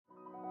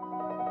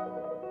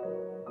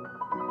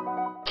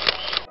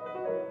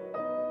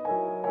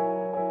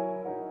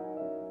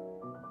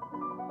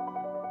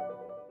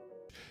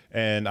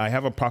And I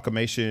have a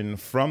proclamation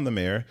from the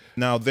mayor.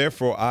 Now,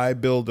 therefore, I,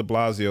 Bill de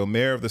Blasio,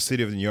 mayor of the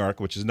city of New York,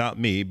 which is not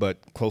me, but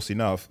close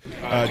enough,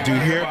 do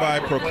hereby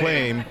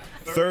proclaim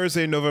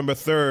Thursday, November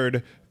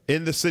 3rd,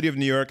 in the city of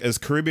New York as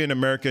Caribbean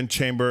American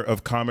Chamber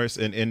of Commerce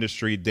and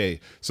Industry Day.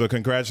 So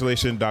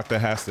congratulations, Dr.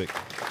 Hastick.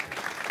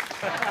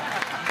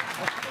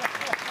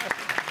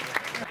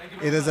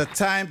 It is a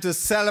time to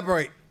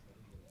celebrate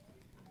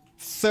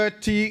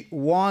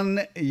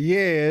 31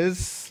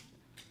 years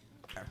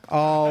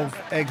of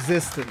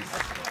existence.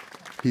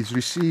 He's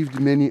received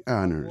many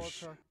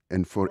honors,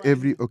 and for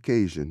every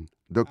occasion,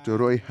 Dr.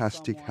 Roy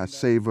Hastick has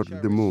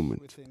savored the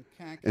moment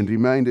and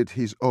reminded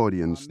his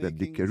audience that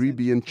the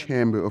Caribbean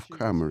Chamber of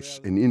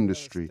Commerce and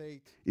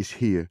Industry is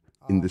here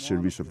in the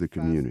service of the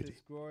community.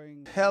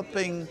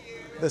 Helping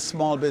the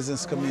small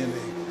business community,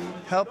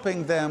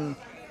 helping them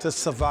to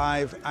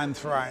survive and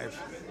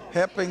thrive,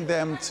 helping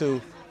them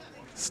to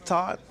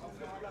start,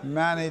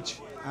 manage,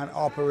 and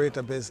operate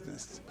a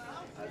business.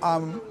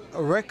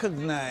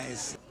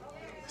 Recognize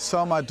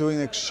some are doing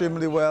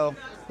extremely well,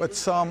 but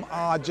some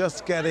are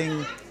just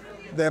getting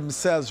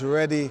themselves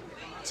ready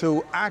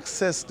to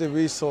access the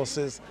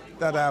resources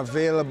that are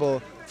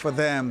available for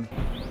them.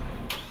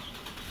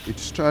 It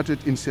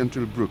started in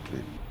central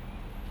Brooklyn,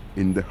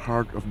 in the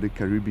heart of the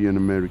Caribbean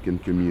American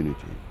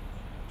community.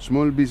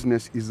 Small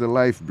business is the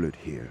lifeblood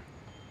here.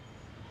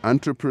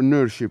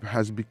 Entrepreneurship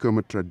has become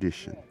a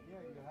tradition.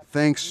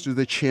 Thanks to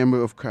the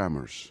Chamber of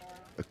Commerce,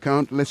 a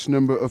countless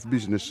number of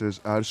businesses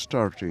are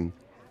starting,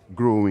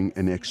 growing,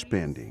 and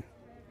expanding.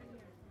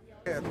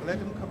 Let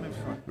him come in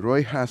front.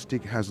 Roy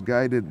Hastick has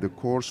guided the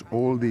course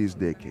all these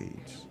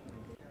decades.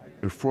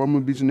 A former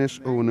business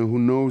owner who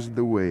knows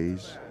the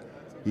ways,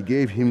 he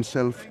gave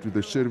himself to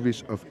the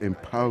service of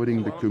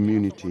empowering the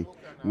community,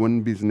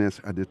 one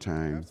business at a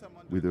time,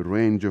 with a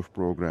range of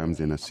programs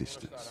and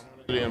assistance.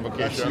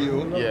 That's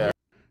you. Yeah.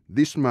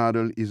 This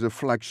model is a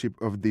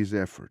flagship of these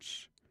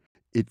efforts.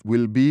 It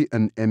will be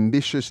an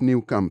ambitious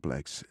new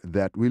complex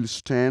that will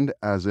stand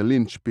as a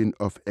linchpin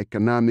of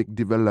economic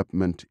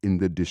development in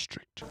the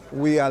district.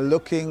 We are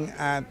looking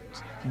at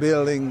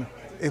building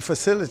a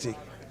facility.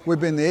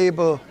 We've been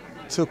able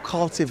to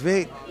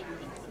cultivate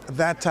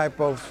that type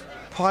of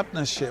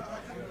partnership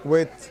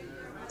with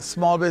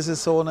small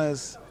business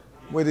owners,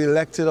 with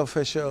elected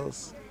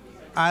officials,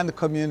 and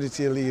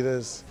community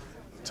leaders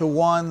to,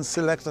 one,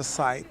 select a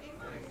site,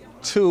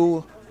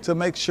 two, to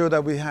make sure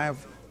that we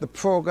have the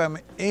program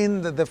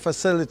in the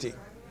facility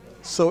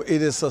so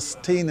it is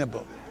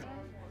sustainable.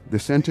 The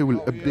center will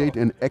update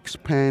and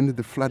expand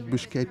the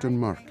Flatbush Caton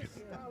Market,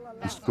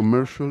 this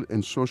commercial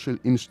and social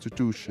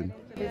institution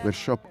where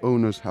shop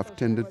owners have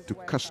tended to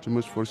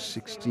customers for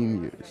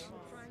 16 years.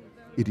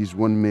 It is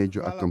one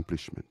major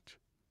accomplishment.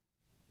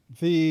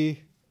 The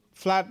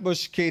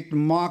Flatbush Caton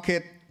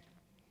Market,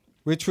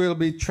 which will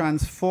be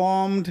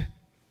transformed,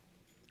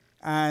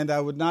 and I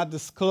would not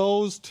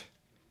disclose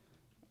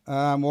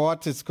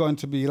what it's going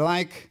to be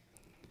like,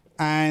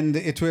 and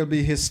it will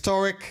be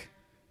historic.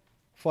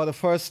 For the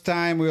first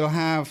time, we'll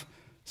have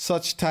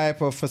such type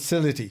of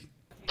facility.